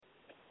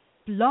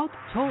Blog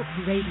Talk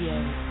Radio.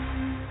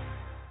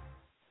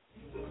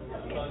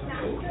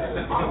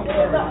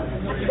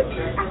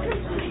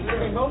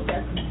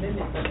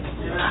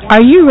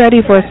 Are you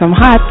ready for some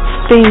hot,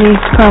 steamy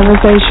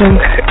conversation?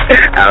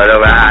 I don't know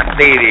about how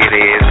steamy it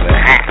is, but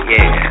hot,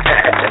 yeah.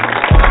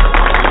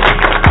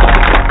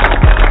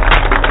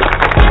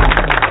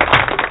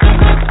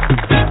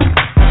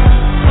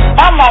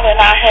 My mother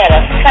and I had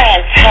a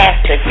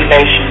fantastic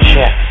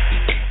relationship.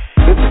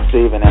 This is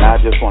Stephen, and I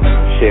just wanted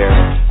to share.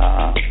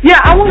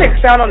 I want to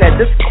expound on that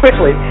just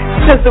quickly,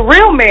 because the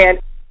real man.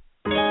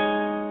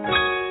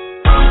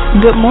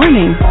 Good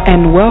morning,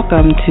 and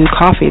welcome to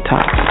Coffee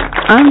Talk.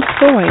 I'm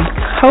Soy,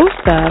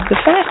 host of the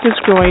fastest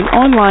growing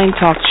online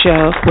talk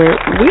show where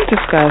we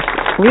discuss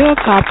real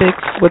topics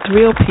with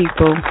real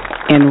people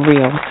in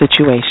real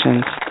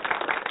situations.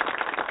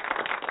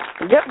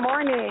 Good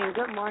morning,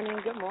 good morning,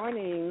 good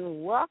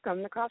morning.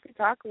 Welcome to Coffee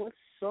Talk with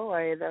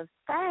Soy, the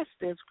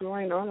fastest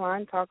growing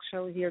online talk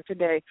show here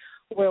today,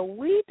 where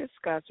we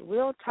discuss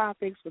real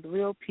topics with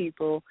real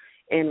people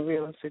in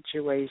real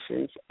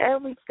situations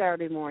every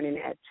Saturday morning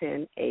at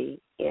 10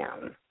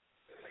 a.m.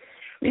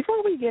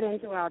 Before we get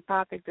into our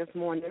topic this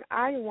morning,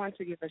 I want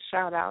to give a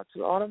shout-out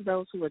to all of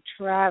those who are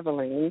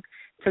traveling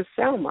to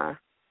Selma.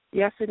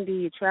 Yes,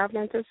 indeed,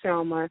 traveling to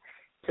Selma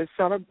to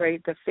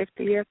celebrate the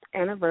 50th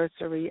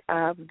anniversary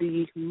of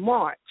the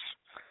march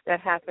that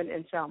happened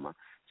in Selma.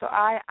 So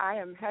I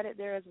am headed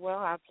there as well.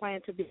 I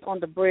plan to be on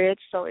the bridge.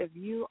 So if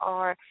you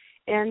are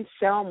in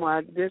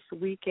Selma this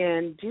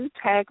weekend, do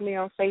tag me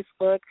on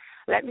Facebook.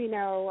 Let me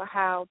know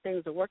how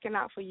things are working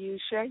out for you.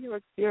 Share your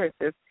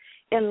experiences.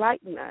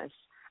 Enlighten us.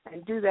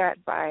 And do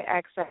that by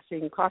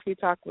accessing Coffee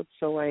Talk with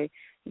Soy,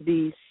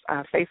 the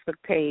Facebook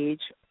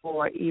page,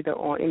 or either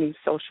on any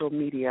social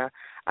media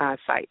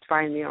site.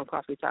 Find me on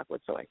Coffee Talk with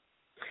Soy.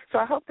 So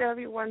I hope that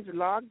everyone's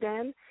logged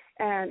in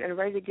and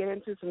ready to get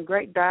into some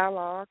great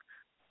dialogue.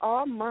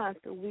 All month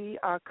we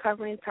are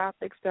covering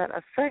topics that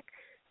affect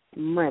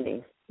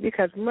money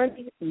because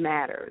money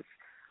matters.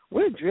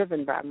 We're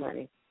driven by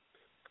money.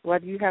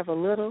 Whether you have a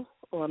little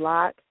or a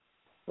lot,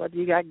 whether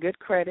you got good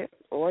credit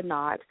or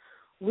not,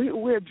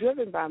 we're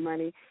driven by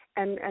money,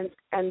 and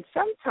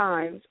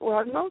sometimes,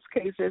 well, in most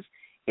cases,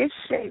 it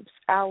shapes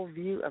our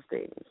view of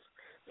things.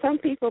 Some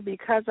people,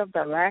 because of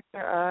the lack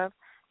thereof,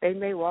 they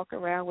may walk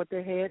around with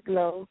their head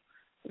low,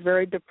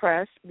 very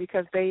depressed,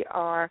 because they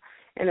are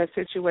in a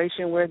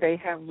situation where they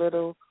have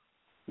little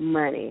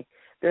money.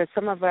 There are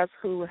some of us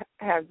who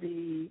have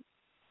the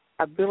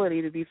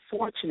ability to be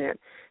fortunate,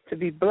 to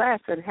be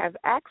blessed and have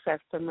access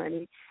to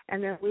money,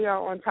 and then we are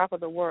on top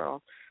of the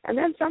world. And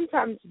then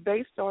sometimes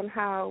based on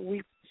how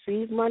we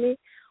perceive money,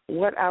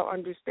 what our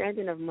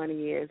understanding of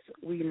money is,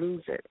 we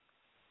lose it.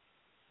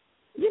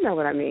 You know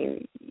what I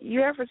mean?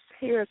 You ever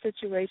hear a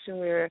situation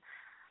where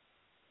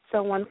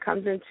someone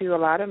comes into a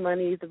lot of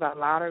money either by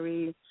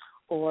lottery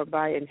or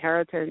by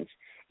inheritance,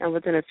 and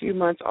within a few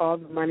months all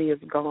the money is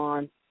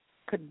gone?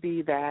 Could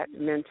be that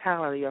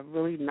mentality of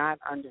really not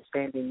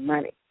understanding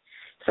money.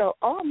 So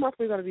all month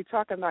we're going to be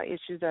talking about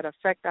issues that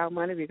affect our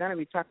money. We're going to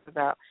be talking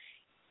about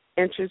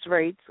interest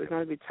rates. We're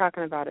going to be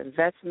talking about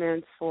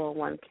investments,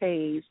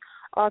 401ks,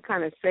 all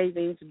kind of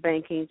savings,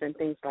 bankings, and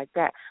things like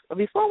that. But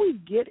before we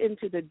get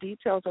into the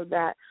details of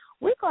that,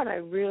 we're going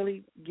to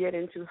really get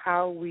into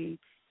how we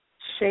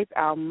shape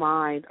our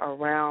mind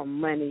around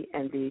money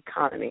and the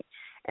economy.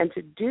 And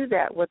to do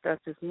that with us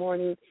this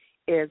morning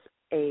is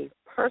a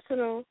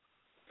personal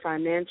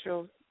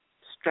financial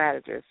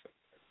strategist.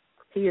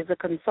 He is a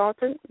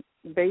consultant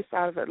based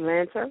out of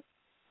Atlanta.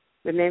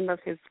 The name of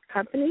his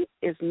company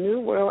is New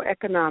World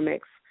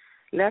Economics.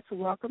 Let's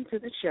welcome to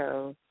the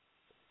show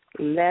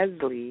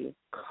Leslie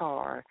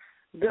Carr.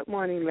 Good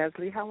morning,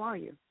 Leslie. How are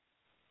you?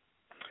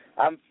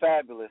 I'm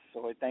fabulous,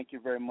 so thank you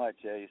very much.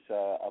 It's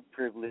a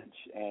privilege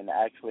and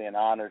actually an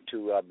honor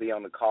to be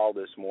on the call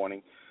this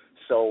morning.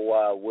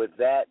 So with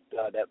that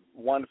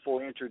wonderful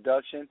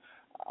introduction,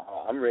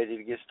 I'm ready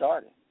to get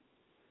started.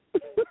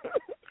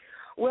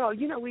 Well,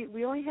 you know,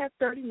 we only have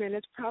 30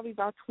 minutes, probably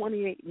about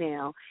 28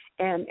 now,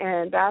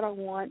 and I don't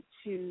want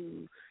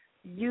to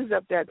use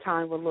up that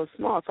time with a little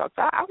small talk.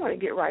 So I want to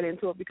get right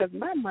into it because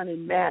my money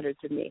matters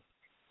to me.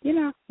 You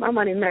know, my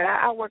money matters.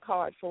 I work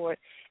hard for it,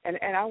 and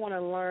I want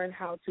to learn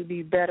how to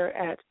be better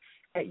at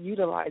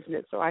utilizing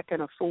it so I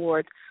can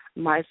afford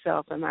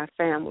myself and my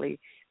family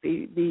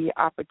the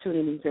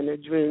opportunities and the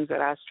dreams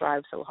that I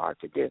strive so hard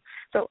to do.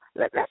 So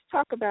let's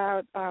talk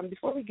about,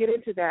 before we get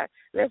into that,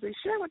 Leslie,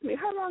 share with me,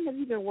 how long have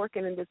you been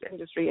working in this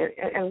industry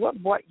and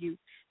what brought you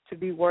to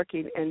be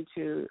working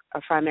into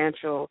a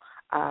financial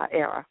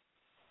era?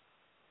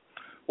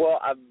 Well,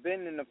 I've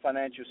been in the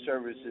financial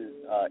services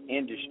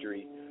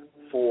industry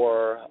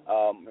for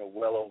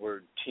well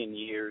over 10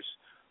 years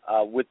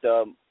with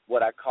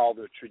what I call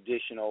the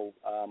traditional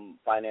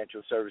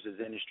financial services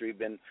industry.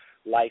 Been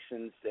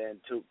licensed and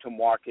to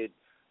market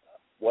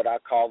what I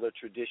call the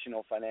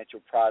traditional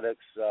financial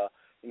products,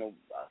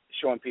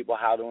 showing people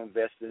how to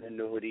invest in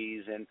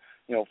annuities and,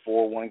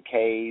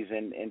 401ks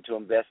and to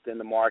invest in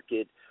the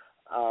market.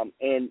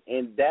 And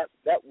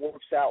that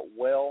works out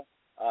well.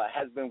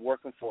 has been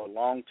working for a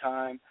long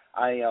time.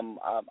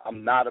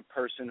 I'm not a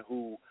person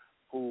who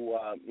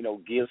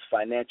gives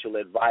financial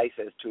advice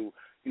as to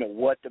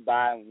what to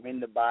buy and when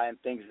to buy and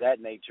things of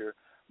that nature.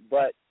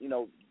 But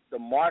the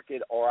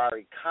market or our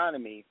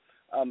economy,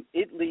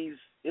 it leaves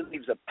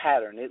a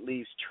pattern. It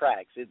leaves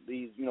tracks. It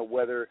leaves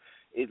whether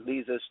it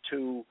leads us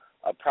to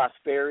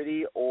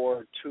prosperity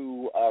or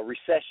to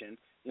recession.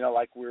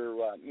 Like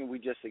we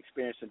just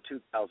experienced in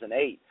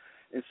 2008.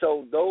 And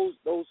so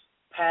those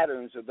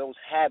patterns or those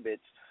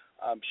habits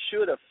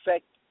should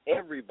affect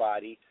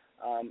everybody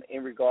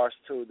in regards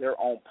to their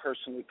own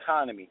personal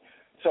economy.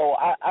 So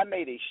I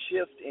made a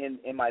shift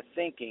in my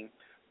thinking,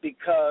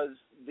 because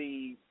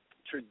the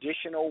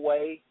traditional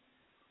way,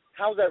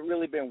 how's that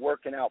really been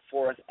working out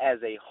for us as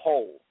a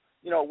whole?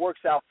 It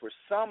works out for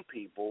some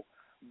people,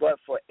 but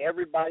for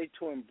everybody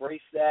to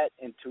embrace that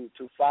and to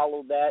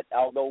follow that,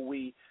 although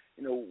we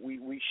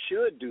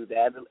should do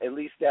that, at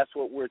least that's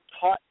what we're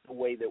taught the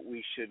way that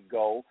we should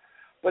go.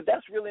 But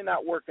that's really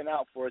not working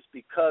out for us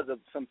because of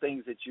some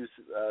things that you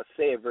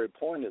said very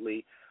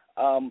pointedly.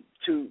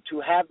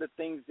 To have the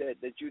things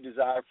that you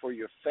desire for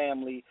your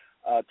family,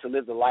 to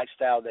live the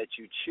lifestyle that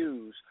you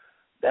choose,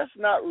 that's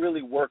not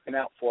really working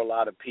out for a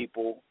lot of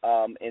people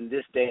in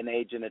this day and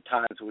age and the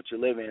times which you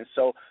live in.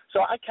 So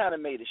I kind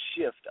of made a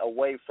shift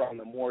away from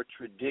the more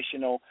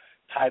traditional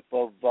type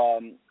of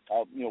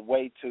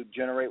way to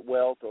generate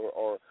wealth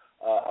or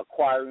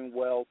acquiring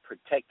wealth,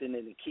 protecting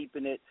it and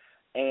keeping it.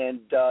 And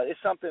it's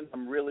something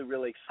I'm really,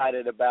 really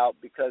excited about,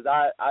 because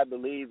I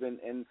believe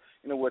in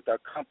with our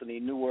company,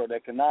 New World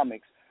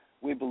Economics,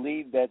 we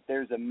believe that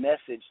there's a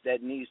message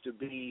that needs to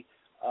be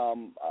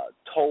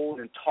told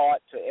and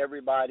taught to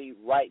everybody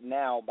right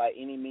now by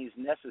any means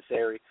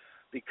necessary,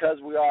 because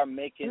we are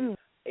making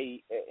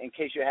in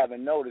case you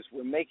haven't noticed,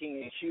 we're making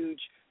a huge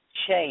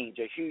change,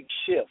 a huge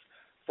shift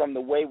from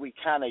the way we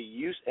kind of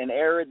an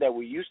era that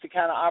we used to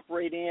kind of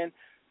operate in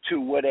to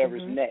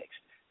whatever's next.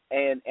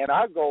 And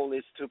our goal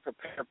is to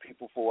prepare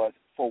people for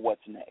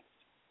what's next.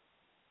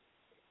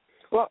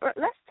 Well,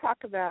 let's talk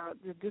about,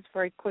 just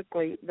very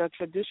quickly, the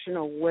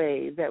traditional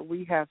way that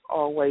we have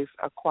always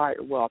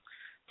acquired wealth,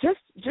 just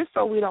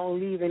so we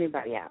don't leave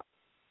anybody out.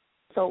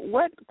 So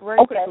what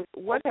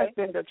has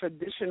been the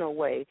traditional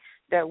way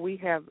that we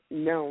have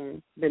been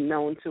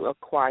known to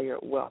acquire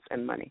wealth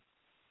and money?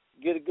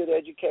 Get a good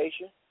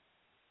education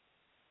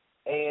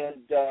and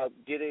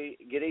get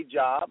a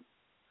job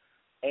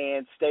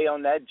and stay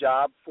on that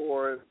job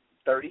for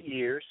 30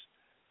 years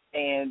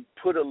and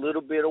put a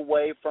little bit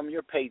away from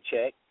your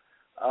paycheck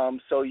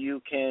so you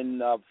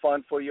can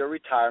fund for your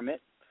retirement.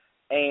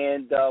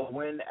 And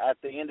when at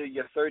the end of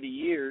your 30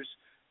 years,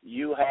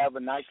 you have a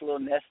nice little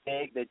nest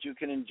egg that you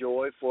can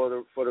enjoy for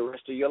the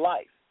rest of your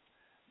life.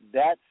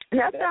 That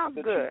sounds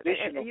good.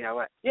 And you know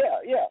what?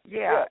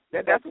 Yeah.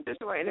 That's the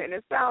situation, and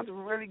it sounds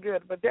really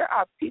good. But there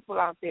are people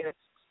out there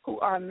who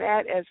are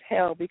mad as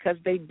hell because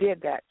they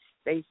did that.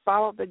 They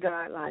followed the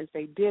guidelines.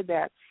 They did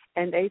that,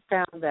 and they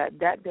found that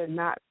did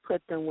not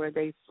put them where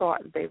they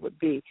thought they would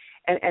be.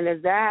 And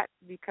is that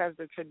because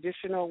the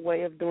traditional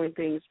way of doing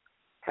things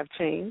have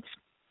changed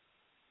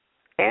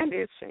and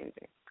is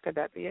changing? Could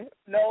that be it?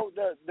 No,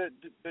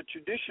 the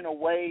traditional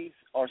ways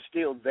are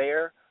still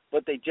there,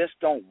 but they just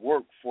don't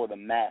work for the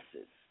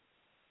masses.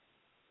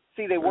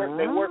 See, they work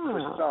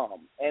for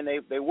some, and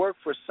they work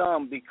for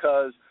some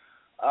because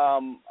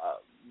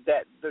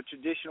that the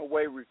traditional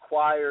way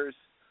requires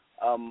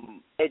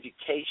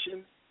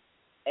education,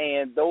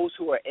 and those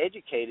who are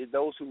educated,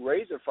 those who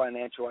raise their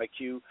financial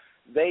IQ,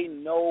 they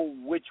know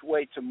which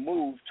way to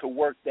move to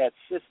work that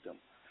system.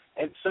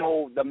 And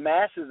so the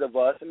masses of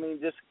us,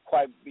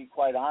 be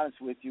quite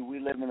honest with you, we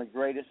live in the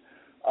greatest,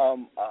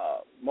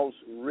 most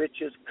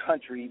richest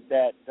country,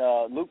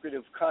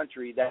 lucrative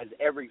country that has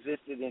ever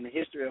existed in the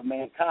history of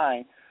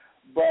mankind.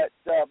 But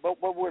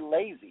we're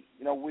lazy.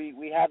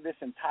 We have this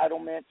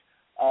entitlement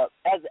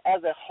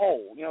as a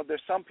whole.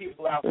 There's some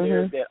people out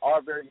there that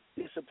are very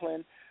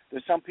disciplined.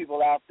 There's some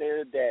people out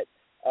there that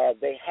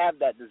they have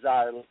that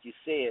desire, like you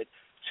said,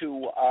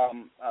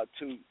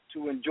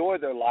 to enjoy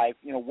their life,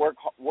 work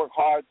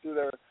hard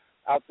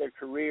throughout their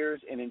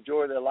careers and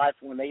enjoy their life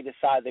when they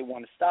decide they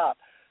want to stop.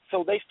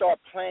 So they start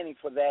planning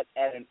for that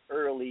at an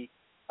early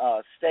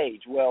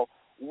stage. Well,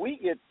 we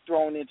get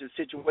thrown into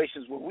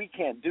situations where we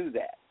can't do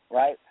that,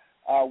 right?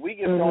 We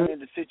get thrown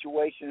into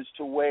situations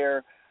to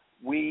where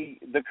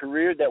the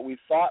career that we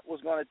thought was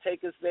going to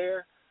take us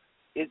there,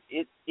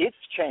 it's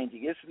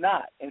changing. It's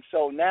not. And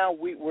so now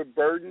we're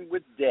burdened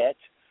with debt.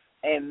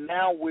 And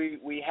now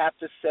we have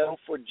to settle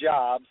for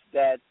jobs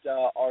that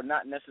are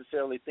not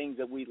necessarily things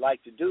that we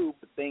like to do,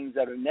 but things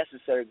that are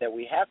necessary that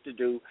we have to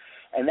do.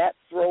 And that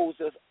throws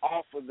us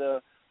off of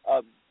the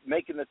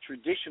making the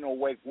traditional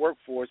way work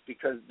for us,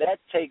 because that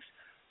takes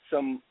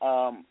some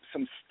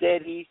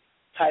steady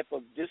type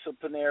of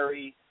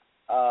disciplinary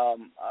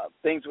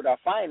things with our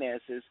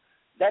finances.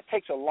 That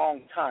takes a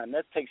long time.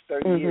 That takes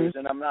 30 years.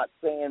 And I'm not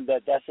saying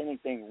that that's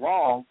anything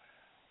wrong,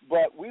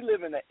 but we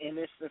live in an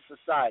instant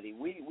society.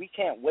 We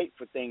can't wait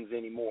for things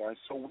anymore, and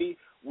so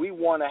we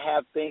want to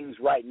have things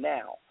right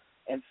now.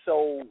 And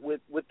so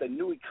with the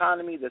new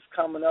economy that's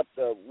coming up,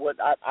 what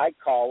I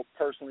call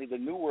personally the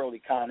new world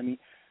economy,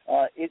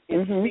 it's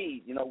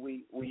speed. You know,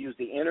 we use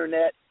the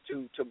internet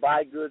to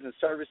buy goods and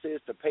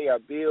services, to pay our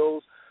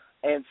bills,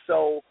 and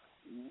so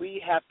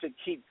we have to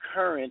keep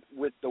current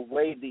with the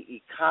way the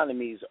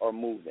economies are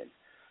moving,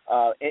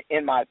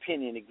 in my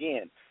opinion,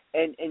 again.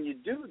 And you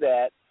do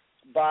that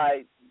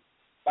by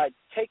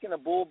taking a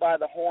bull by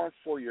the horn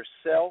for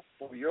yourself,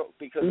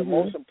 because the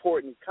most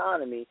important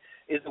economy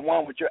is the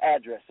one with your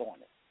address on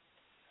it.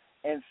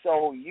 And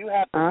so you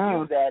have to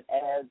view that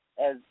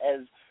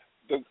as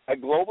a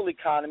global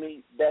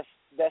economy that's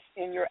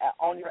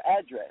on your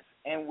address.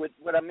 And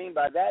what I mean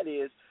by that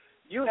is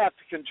you have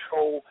to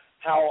control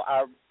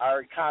how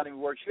our economy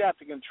works. You have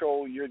to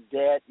control your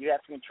debt. You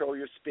have to control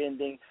your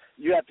spending.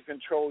 You have to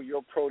control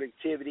your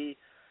productivity.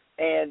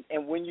 And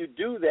when you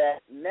do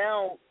that,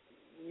 now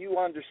you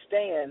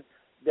understand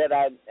that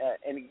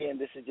and again,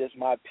 this is just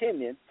my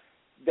opinion,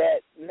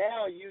 that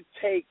now you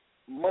take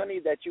money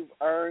that you've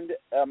earned,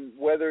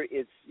 whether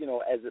it's,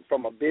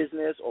 from a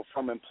business or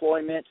from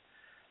employment,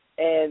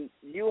 and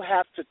you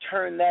have to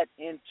turn that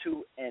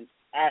into an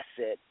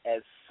asset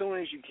as soon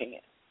as you can.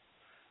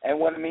 And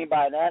what I mean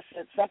by an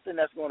asset, something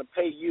that's going to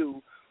pay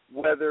you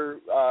whether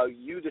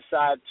you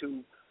decide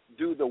to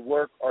do the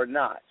work or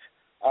not.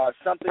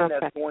 Something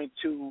that's going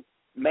to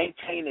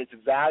maintain its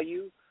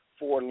value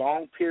for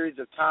long periods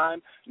of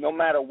time, no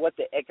matter what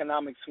the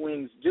economic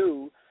swings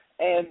do,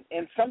 and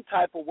in some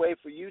type of way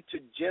for you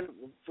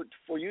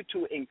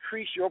to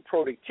increase your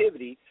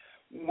productivity.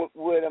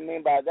 What I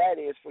mean by that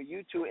is for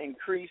you to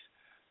increase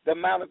the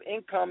amount of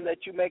income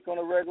that you make on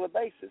a regular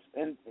basis.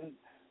 And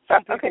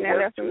some people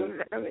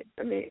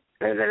let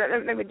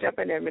me jump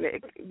in there a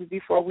minute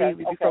before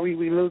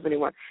we lose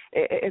anyone.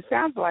 It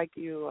sounds like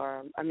you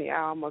are. I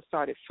almost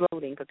started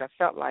floating because I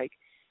felt like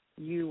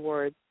you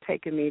were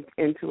taking me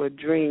into a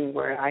dream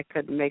where I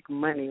could make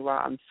money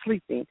while I'm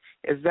sleeping.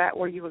 Is that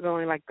where you were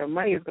going? Like the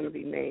money is going to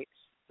be made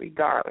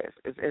regardless.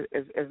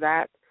 Is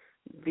that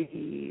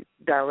the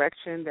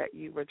direction that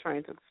you were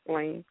trying to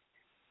explain?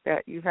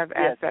 That you have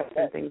assets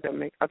and things that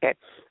make okay.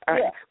 All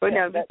right. But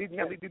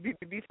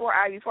before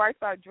I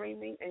start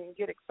dreaming and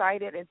get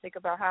excited and think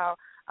about how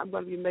I'm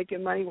going to be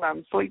making money while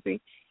I'm sleeping,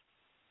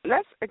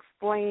 let's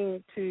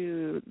explain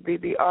to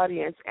the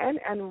audience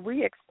and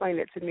re-explain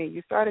it to me.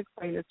 You started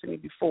explaining this to me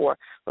before,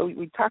 but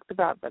we talked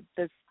about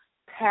this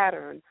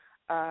pattern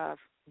of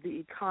the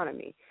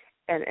economy,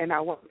 and I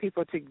want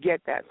people to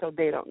get that so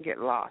they don't get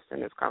lost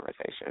in this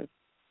conversation.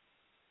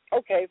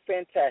 Okay,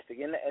 fantastic,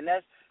 and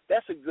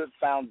that's a good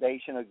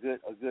foundation, a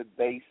good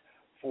base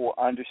for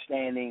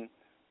understanding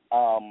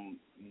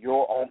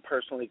your own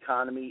personal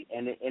economy,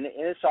 and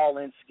it's all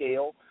in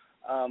scale.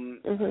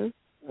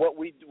 What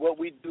we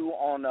do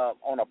on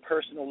a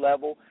personal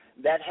level,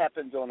 that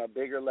happens on a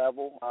bigger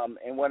level,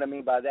 and what I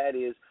mean by that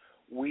is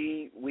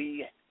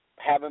we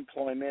have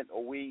employment,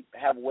 or we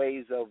have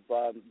ways of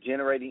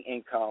generating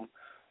income.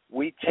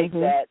 We take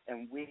that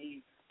and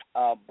we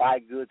buy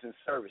goods and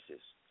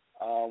services.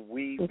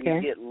 We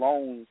get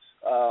loans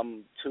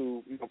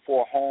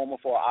for a home or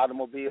for an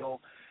automobile,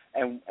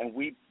 and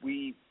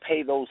we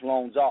pay those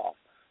loans off.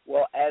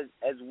 Well,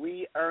 as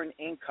we earn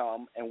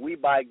income and we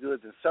buy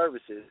goods and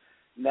services,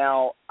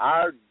 now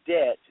our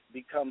debt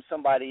becomes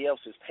somebody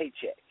else's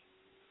paycheck.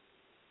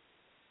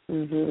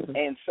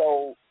 And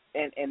so,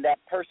 and that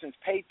person's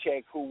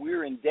paycheck, who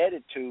we're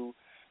indebted to,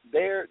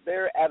 they're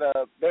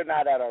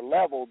not at our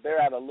level.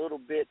 They're at a little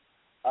bit,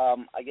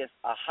 I guess,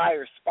 a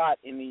higher spot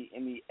in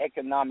the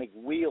economic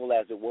wheel,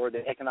 as it were,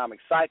 the economic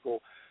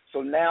cycle.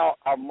 So now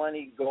our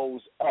money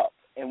goes up,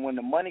 and when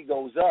the money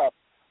goes up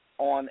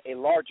on a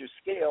larger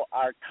scale,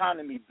 our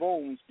economy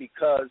booms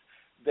because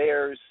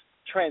there's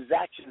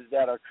transactions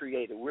that are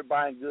created. We're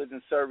buying goods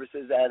and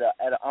services at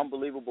an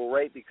unbelievable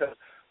rate because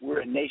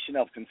we're a nation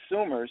of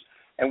consumers,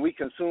 and we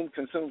consume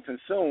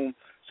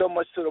so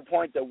much to the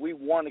point that we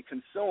want to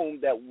consume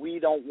that we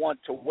don't want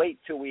to wait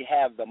till we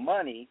have the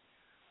money.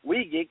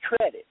 We get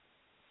credit.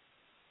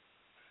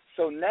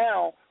 So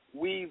now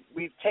we've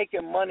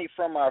taken money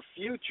from our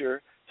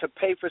future to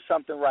pay for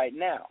something right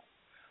now.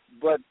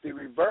 But the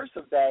reverse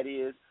of that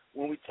is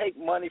when we take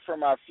money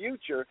from our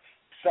future,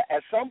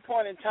 at some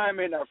point in time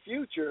in our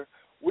future,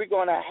 we're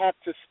going to have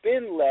to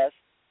spend less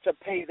to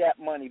pay that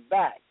money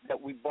back that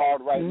we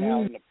borrowed right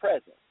now in the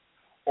present.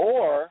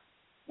 Or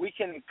we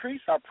can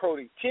increase our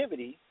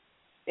productivity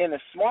in a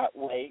smart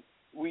way.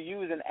 We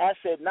use an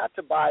asset not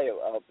to buy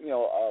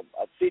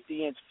a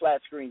 50-inch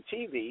flat-screen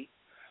TV.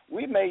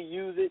 We may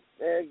use it,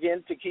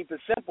 again, to keep it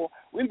simple,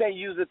 we may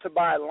use it to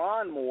buy a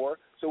lawnmower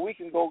so we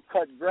can go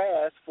cut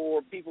grass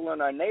for people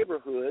in our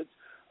neighborhoods,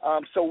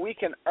 so we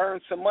can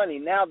earn some money.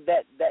 Now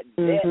that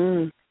debt,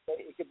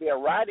 it could be a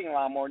riding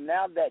lawnmower,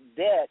 now that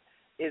debt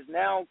is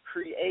now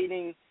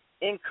creating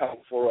income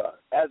for us,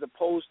 as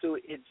opposed to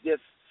it's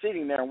just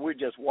sitting there and we're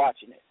just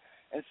watching it.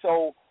 And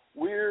so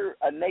we're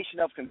a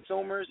nation of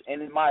consumers,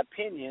 and in my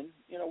opinion,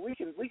 we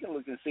can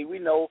look and see. We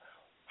know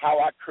how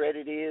our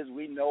credit is.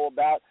 We know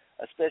about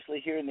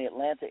especially here in the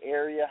Atlanta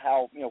area,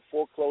 how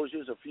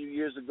foreclosures a few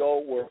years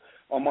ago were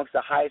amongst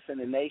the highest in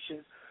the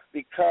nation,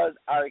 because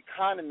our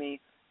economy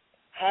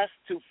has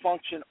to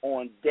function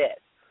on debt.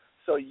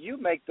 So you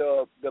make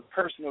the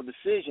personal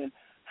decision.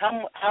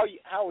 How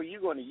are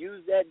you going to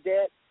use that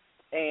debt,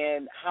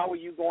 and how are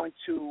you going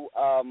to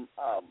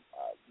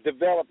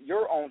develop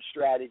your own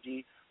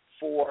strategy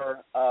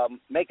for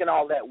making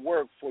all that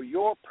work for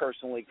your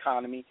personal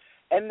economy?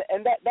 And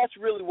that's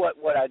really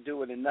what I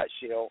do in a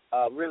nutshell.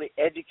 Really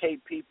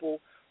educate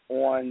people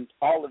on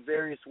all the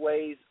various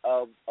ways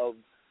of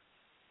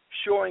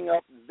shoring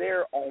up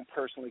their own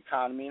personal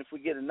economy. And if we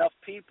get enough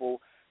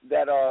people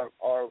that are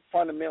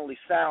fundamentally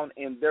sound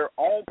in their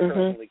own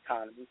personal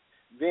economy,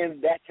 then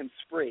that can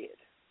spread.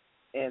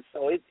 And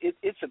so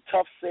it's a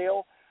tough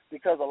sell,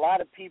 because a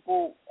lot of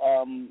people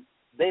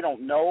they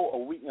don't know,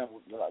 or we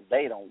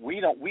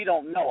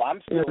don't know.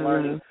 I'm still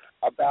learning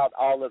about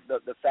all of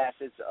the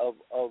facets of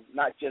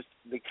not just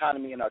the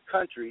economy in our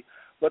country,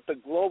 but the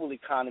global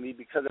economy,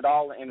 because it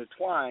all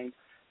intertwines,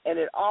 and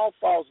it all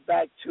falls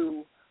back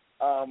to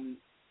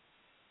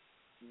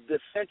the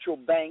central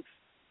banks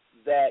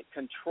that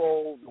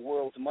control the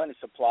world's money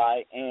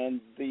supply, and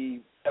the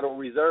Federal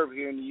Reserve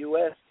here in the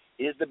U.S.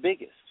 is the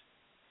biggest.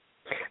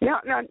 Now,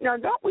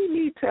 don't we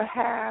need to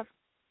have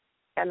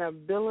an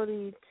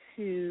ability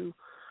to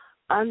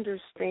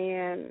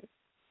understand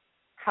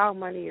how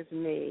money is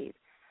made,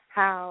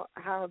 how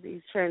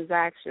these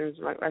transactions,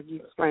 like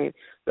you explained,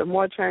 the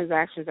more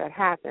transactions that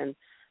happen,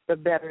 the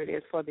better it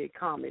is for the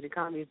economy. The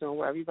economy is doing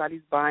well.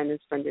 Everybody's buying and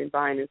spending,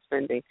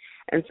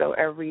 and so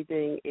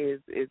everything is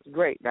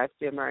great. That's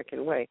the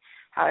American way.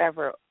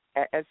 However,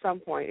 at some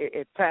point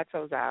it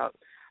plateaus out.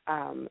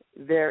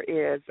 There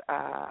is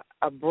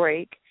a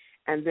break,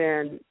 and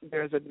then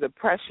there's a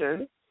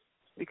depression,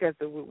 because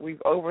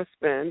we've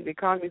overspent, the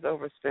economy's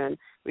overspent.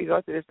 We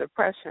go through this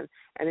depression,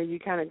 and then you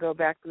kind of go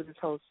back through this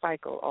whole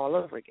cycle all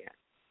over again.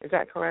 Is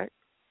that correct?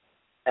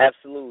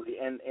 Absolutely,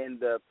 and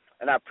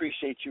I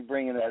appreciate you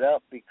bringing that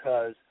up,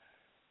 because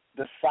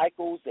the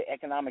cycles, the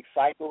economic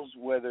cycles,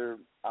 whether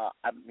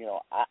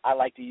I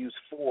like to use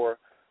four.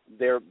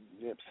 There are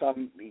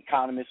some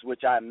economists,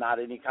 which I am not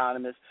an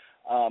economist.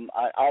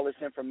 All this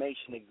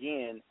information,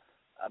 again,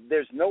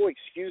 there's no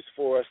excuse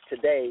for us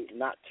today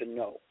not to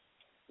know.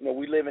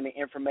 We live in the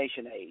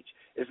information age.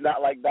 It's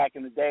not like back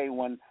in the day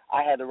when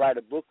I had to write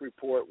a book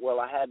report. Well,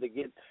 I had to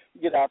get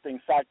out the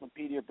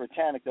Encyclopedia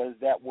Britannicas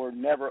that were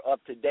never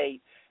up to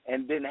date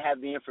and didn't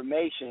have the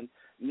information.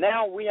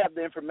 Now we have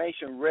the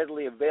information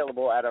readily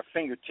available at our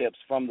fingertips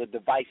from the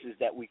devices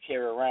that we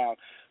carry around,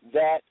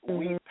 that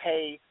we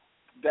pay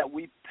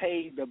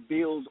the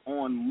bills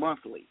on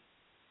monthly.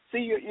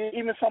 See,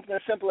 even something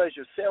as simple as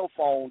your cell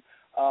phone.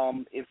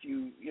 If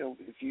you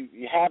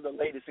have the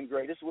latest and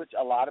greatest, which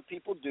a lot of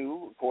people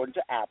do, according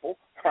to Apple,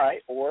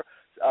 right, or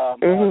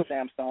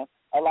Samsung,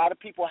 a lot of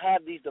people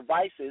have these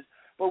devices,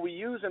 but we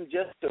use them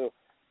just to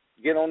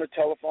get on the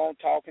telephone,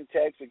 talk and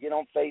text, or get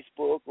on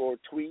Facebook or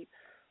tweet.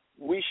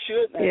 We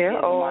should,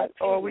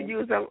 or we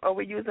use them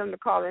to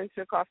call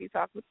into Coffee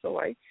Talk with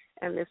Soy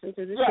and listen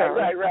to the show.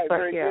 Right.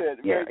 Very good.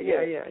 Yeah.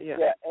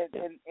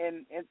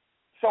 And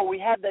so we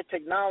have that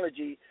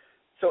technology.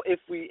 So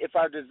if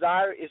our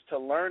desire is to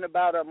learn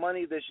about our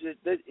money,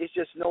 it's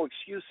just no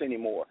excuse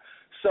anymore.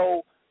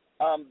 So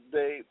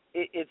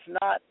it's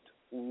not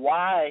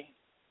why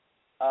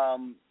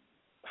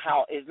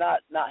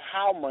not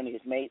how money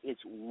is made,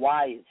 it's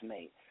why it's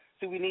made.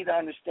 So we need to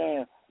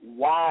understand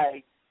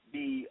why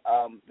the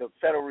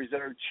Federal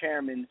Reserve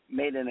Chairman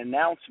made an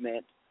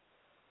announcement.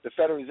 The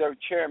Federal Reserve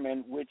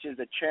Chairman, which is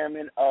the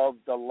chairman of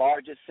the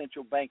largest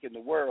central bank in the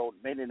world,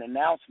 made an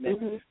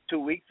announcement 2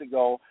 weeks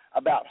ago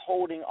about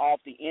holding off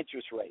the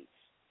interest rates.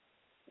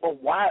 Well,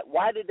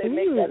 why did they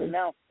make that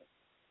announcement?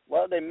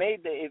 Well, they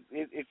made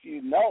if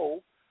you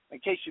know, in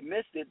case you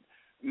missed it,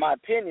 in my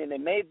opinion, they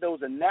made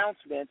those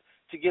announcements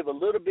to give a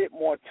little bit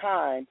more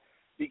time,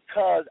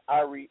 because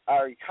our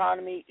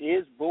economy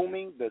is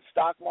booming. The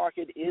stock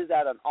market is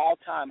at an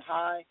all-time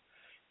high.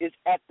 It's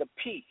at the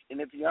peak. And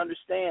if you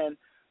understand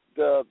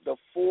the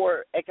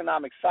four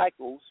economic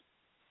cycles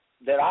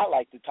that I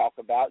like to talk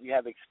about, you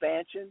have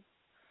expansion,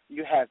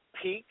 you have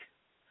peak,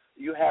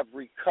 you have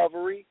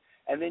recovery,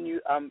 and then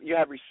you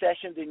have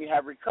recession, then you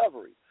have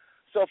recovery.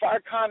 So if our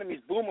economy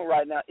is booming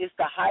right now, it's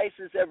the highest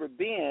it's ever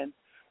been.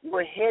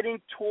 We're heading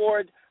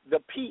toward the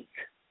peak.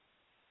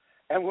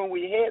 And when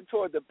we head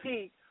toward the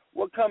peak,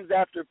 what comes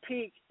after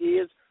peak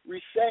is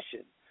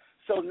recession.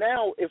 So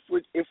now if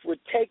we're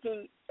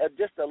taking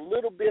just a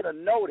little bit of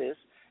notice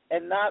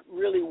and not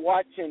really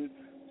watching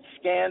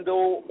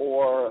Scandal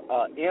or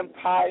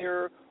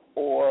Empire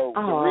or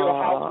The Real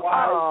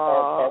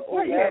Housewives or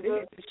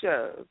whatever,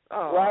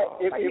 right?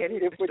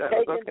 If we're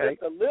taking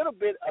just a little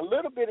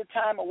bit of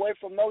time away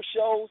from those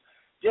shows,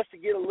 just to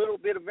get a little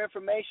bit of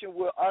information,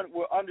 we're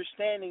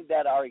understanding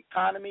that our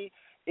economy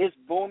is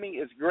booming,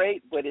 it's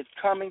great, but it's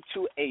coming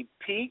to a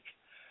peak,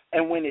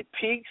 and when it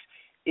peaks,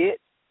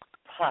 it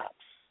pops.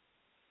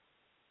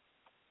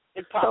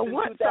 It popped in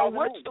 2008. So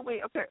what do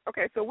we?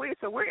 Okay. So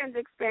we're in the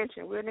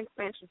expansion. We're in the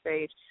expansion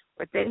stage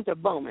where things are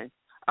booming.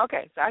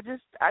 Okay. So I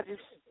just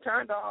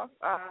turned off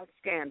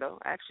Scandal.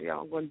 Actually,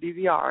 I'm going to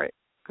DVR it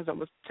because I'm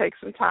going to take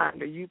some time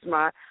to use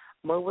my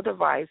mobile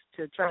device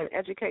to try and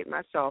educate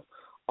myself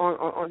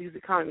on these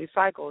economy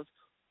cycles.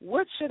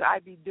 What should I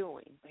be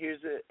doing? Here's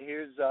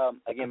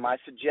again my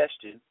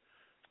suggestion.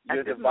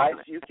 Your device,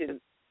 you can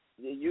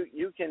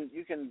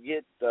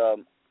get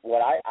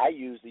what I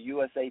use, the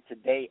USA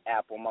Today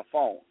app on my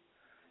phone,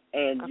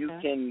 and you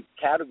can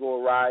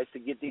categorize to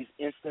get these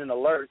instant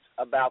alerts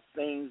about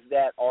things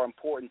that are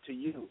important to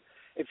you.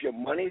 If your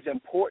money is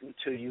important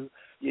to you,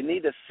 you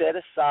need to set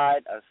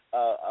aside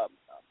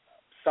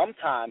some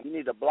time. You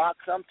need to block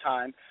some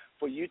time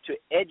for you to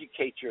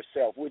educate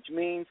yourself, which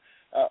means,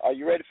 are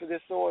you ready for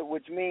this, Soy?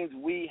 Which means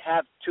we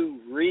have to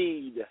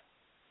read.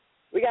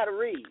 We got to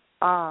read.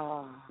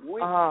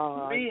 We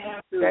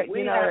have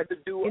to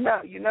do.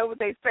 You know what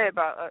they say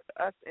about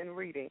us in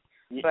reading,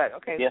 but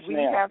yes, we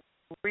ma'am. have to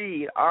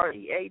read.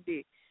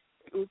 READ.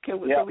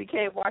 So we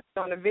can't watch it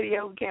on the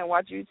video. We can't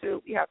watch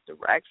YouTube. We have to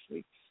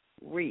actually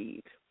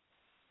read.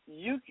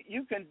 You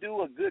can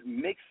do a good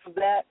mix of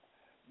that,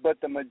 but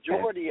the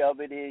majority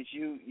of it is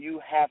you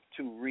have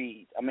to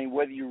read. I mean,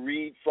 whether you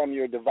read from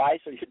your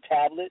device or your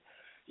tablet,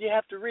 you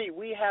have to read.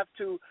 We have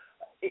to,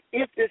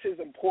 if this is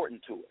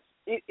important to us,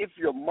 if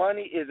your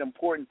money is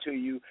important to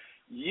you,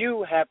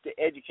 you have to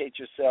educate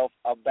yourself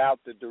about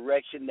the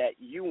direction that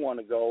you want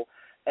to go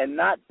and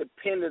not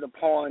dependent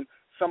upon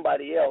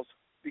somebody else,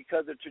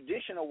 because the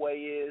traditional way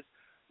is,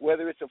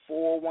 whether it's a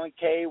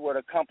 401k where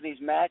the companies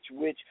match,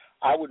 which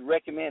I would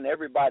recommend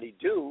everybody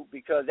do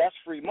because that's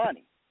free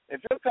money.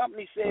 If your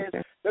company says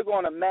they're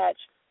going to match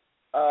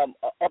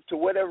up to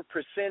whatever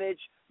percentage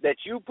that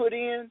you put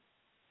in,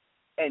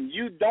 and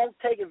you don't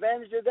take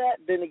advantage of that,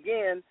 then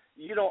again,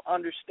 you don't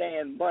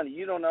understand money.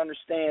 You don't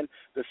understand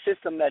the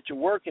system that you're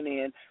working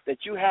in,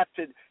 that you have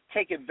to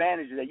take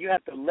advantage of that. You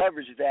have to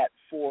leverage that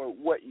for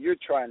what you're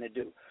trying to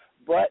do.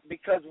 But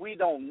because we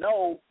don't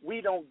know,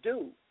 we don't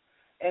do.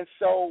 And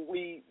so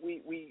we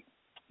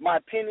my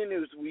opinion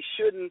is we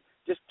shouldn't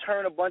just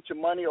turn a bunch of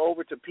money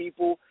over to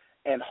people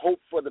and hope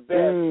for the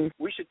best.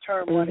 We should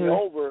turn money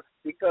over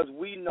because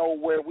we know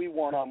where we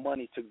want our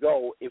money to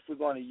go if we're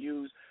going to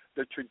use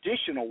the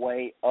traditional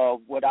way of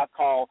what I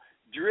call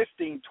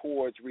drifting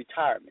towards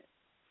retirement.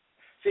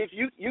 See, if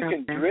you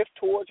can drift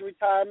towards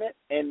retirement,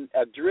 and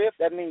a drift,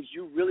 that means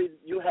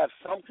you have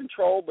some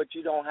control, but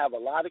you don't have a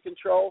lot of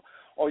control,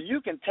 or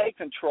you can take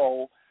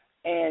control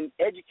and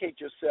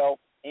educate yourself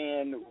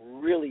and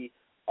really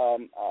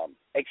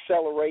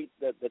accelerate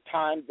the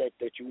time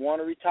that you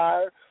want to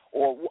retire,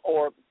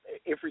 or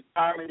if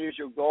retirement is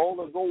your goal,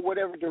 or go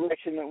whatever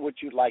direction in which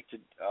you'd like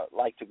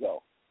to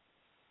go.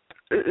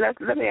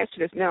 Let me ask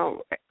you this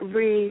now,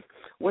 Ree.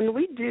 When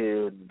we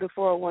do the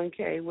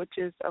 401k, which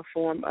is a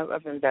form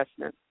of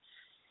investment,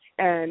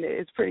 and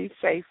it's pretty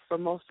safe for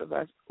most of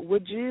us,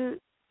 would you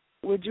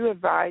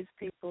advise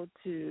people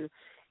to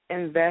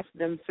invest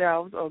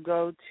themselves or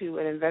go to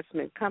an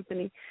investment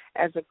company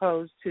as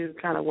opposed to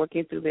kind of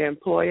working through their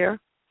employer?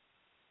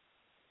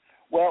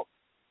 Well,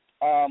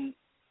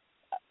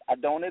 I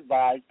don't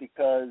advise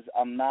because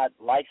I'm not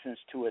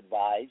licensed to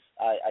advise.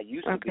 I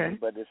used to be,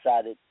 but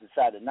decided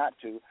not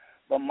to.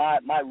 But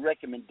my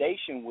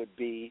recommendation would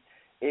be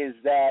is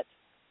that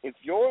if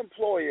your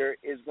employer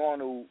is going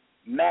to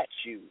match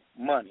you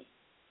money,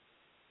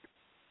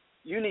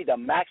 you need to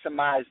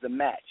maximize the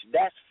match.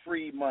 That's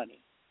free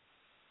money.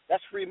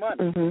 That's free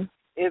money.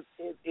 If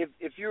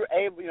you're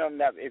able,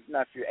 if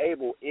you're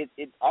able,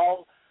 it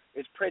all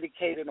is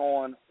predicated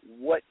on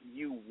what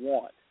you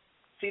want.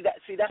 See that's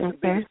the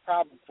biggest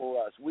problem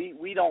for us.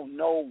 We don't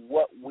know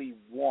what we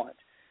want.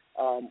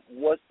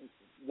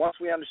 Once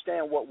we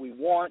understand what we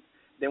want,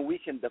 then we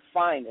can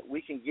define it.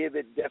 We can give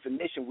it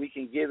definition. We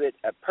can give it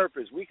a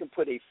purpose. We can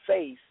put a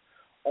face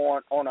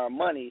on our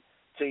money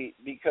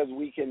because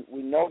we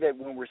know that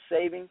when we're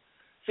saving.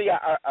 See,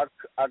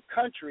 our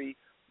country,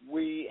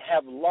 we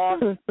have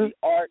lost the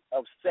art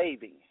of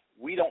saving.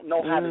 We don't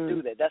know how to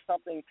do that. That's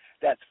something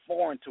that's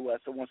foreign to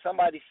us. So when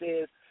somebody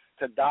says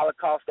to dollar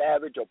cost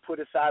average or put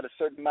aside a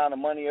certain amount of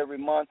money every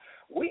month,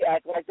 we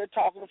act like they're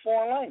talking a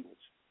foreign language.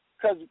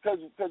 Because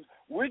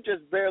we're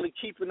just barely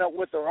keeping up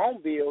with our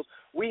own bills.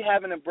 We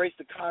haven't embraced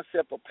the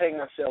concept of paying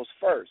ourselves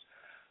first.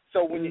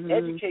 So when you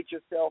educate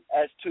yourself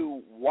as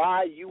to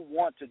why you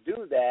want to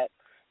do that,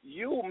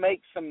 you will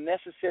make some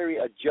necessary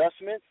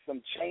adjustments,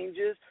 some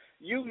changes.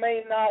 You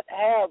may not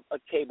have a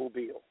cable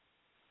bill,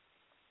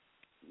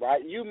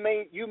 right? You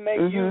may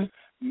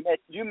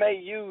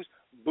use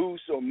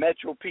Boost or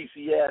Metro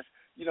PCS,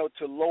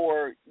 to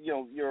lower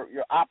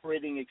your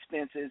operating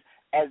expenses,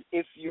 as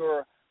if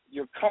your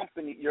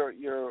company,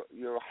 your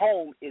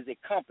home is a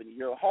company,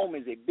 your home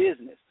is a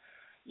business.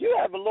 You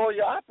have to lower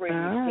your operating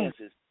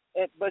expenses.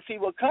 But see,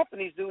 what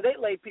companies do, they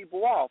lay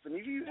people off. And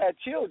if you had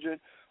children,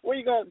 what are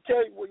you going to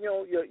tell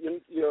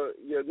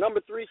your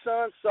number 3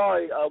 son?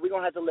 Sorry, we're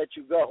going to have to let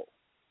you go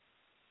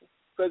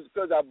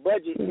because our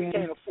budget, we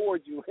can't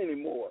afford you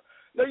anymore.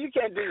 No, you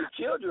can't do your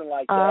children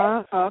like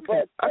that.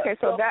 Okay. Okay.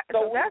 So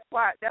that's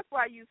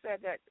why you said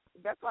that.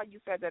 That's why you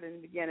said that in the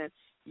beginning.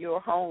 Your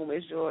home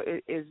is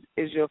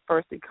your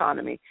first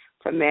economy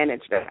to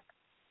manage that.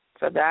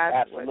 So that's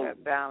Absolutely. where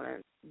that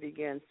balance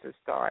begins to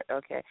start.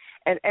 Okay.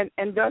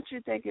 And don't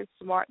you think it's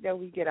smart that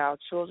we get our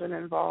children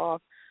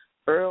involved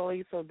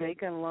early so they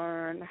can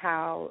learn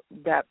how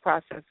that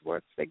process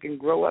works? They can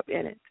grow up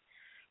in it,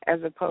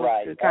 as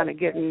opposed to kind of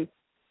getting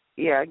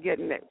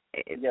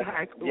it at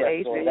high school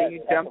age, and then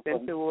you jumped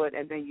into it,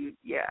 and then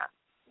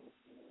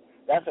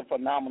That's a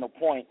phenomenal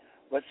point.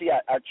 But see,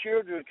 our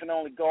children can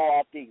only go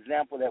off the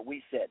example that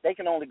we set. They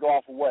can only go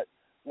off of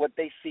what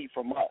they see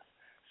from us.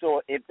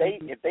 So if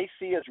they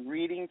see us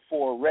reading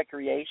for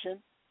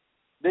recreation,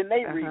 then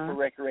they read for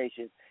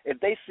recreation. If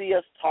they see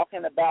us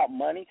talking about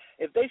money,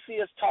 if they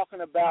see us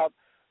talking about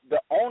the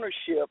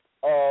ownership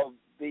of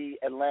the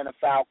Atlanta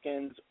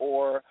Falcons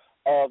or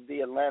of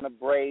the Atlanta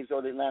Braves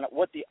or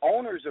what the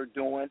owners are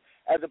doing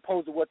as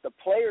opposed to what the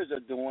players are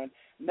doing,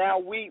 now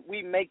we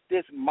make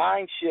this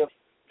mind shift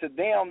to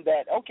them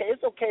that, okay,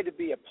 it's okay to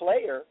be a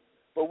player,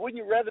 but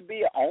wouldn't you rather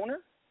be an owner?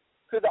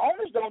 Because the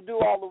owners don't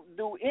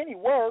do any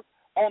work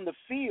on the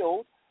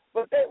field,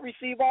 but they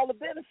receive all the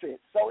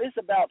benefits. So it's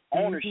about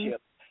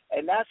ownership,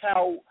 and that's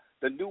how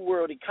the New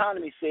World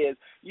Economy says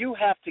you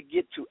have to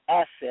get to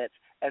assets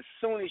as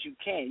soon as you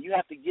can. You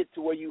have to get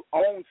to where you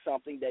own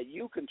something that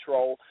you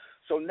control.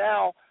 So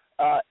now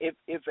if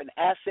an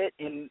asset,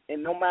 in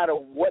no matter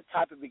what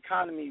type of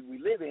economy we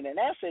live in, an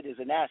asset is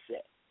an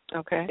asset.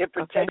 Okay. It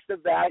protects the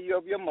value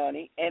of your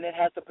money, and it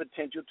has the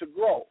potential to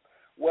grow.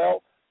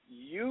 Well,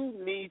 you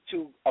need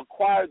to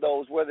acquire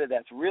those, whether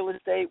that's real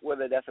estate,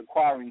 whether that's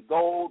acquiring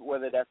gold,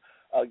 whether that's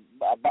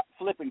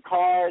flipping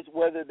cars,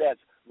 whether that's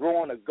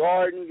growing a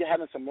garden, you're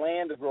having some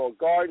land to grow a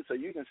garden so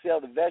you can sell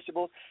the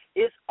vegetables.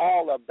 It's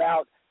all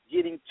about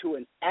getting to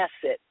an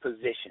asset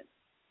position,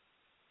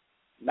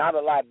 not a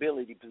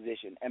liability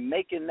position, and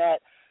making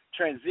that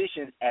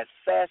transition as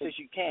fast as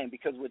you can,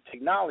 because with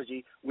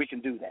technology, we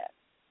can do that.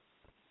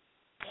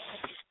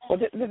 Well,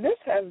 this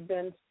has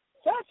been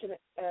such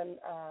an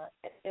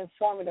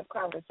informative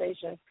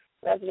conversation.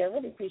 Leslie, I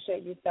really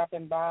appreciate you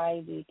stopping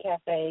by the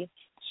cafe,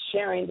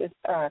 sharing this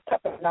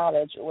cup of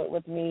knowledge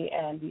with me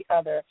and the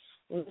other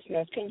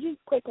listeners. Can you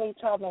quickly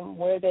tell them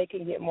where they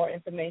can get more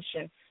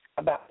information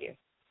about you?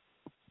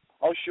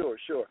 Oh, sure.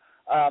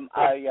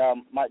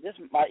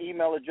 My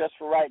email address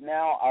for right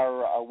now.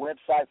 Our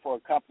website for a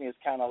company is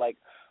kind of like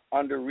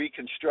under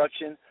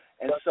reconstruction,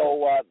 and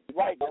so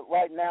right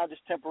now,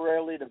 just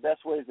temporarily, the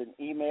best way is an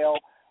email.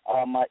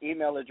 My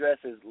email address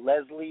is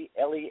Leslie,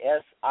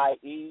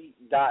 Lesie,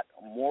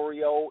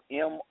 .morio,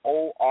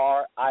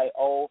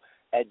 MORIO,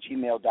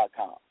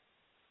 @gmail.com.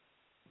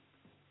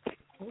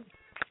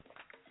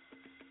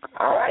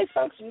 All right,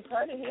 folks, you've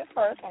heard it here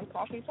first on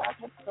Coffee Talk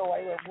with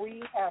Soy, where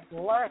we have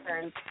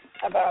learned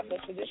about the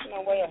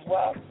traditional way of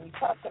wealth. We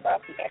talked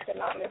about the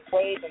economic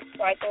waves and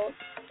cycles,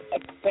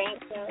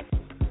 expansion,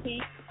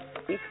 peak,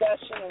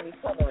 recession, and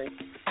recovery.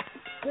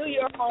 Do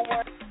your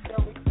homework, do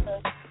your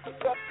research, to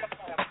go on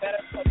a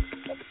better place.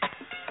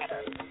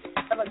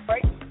 Have a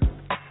great,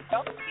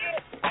 don't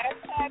forget,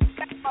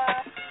 #CFA.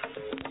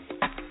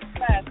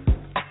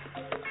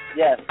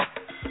 Yes.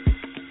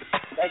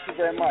 Thank you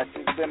very much.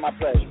 It's been my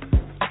pleasure.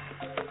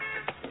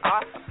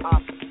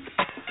 Awesome.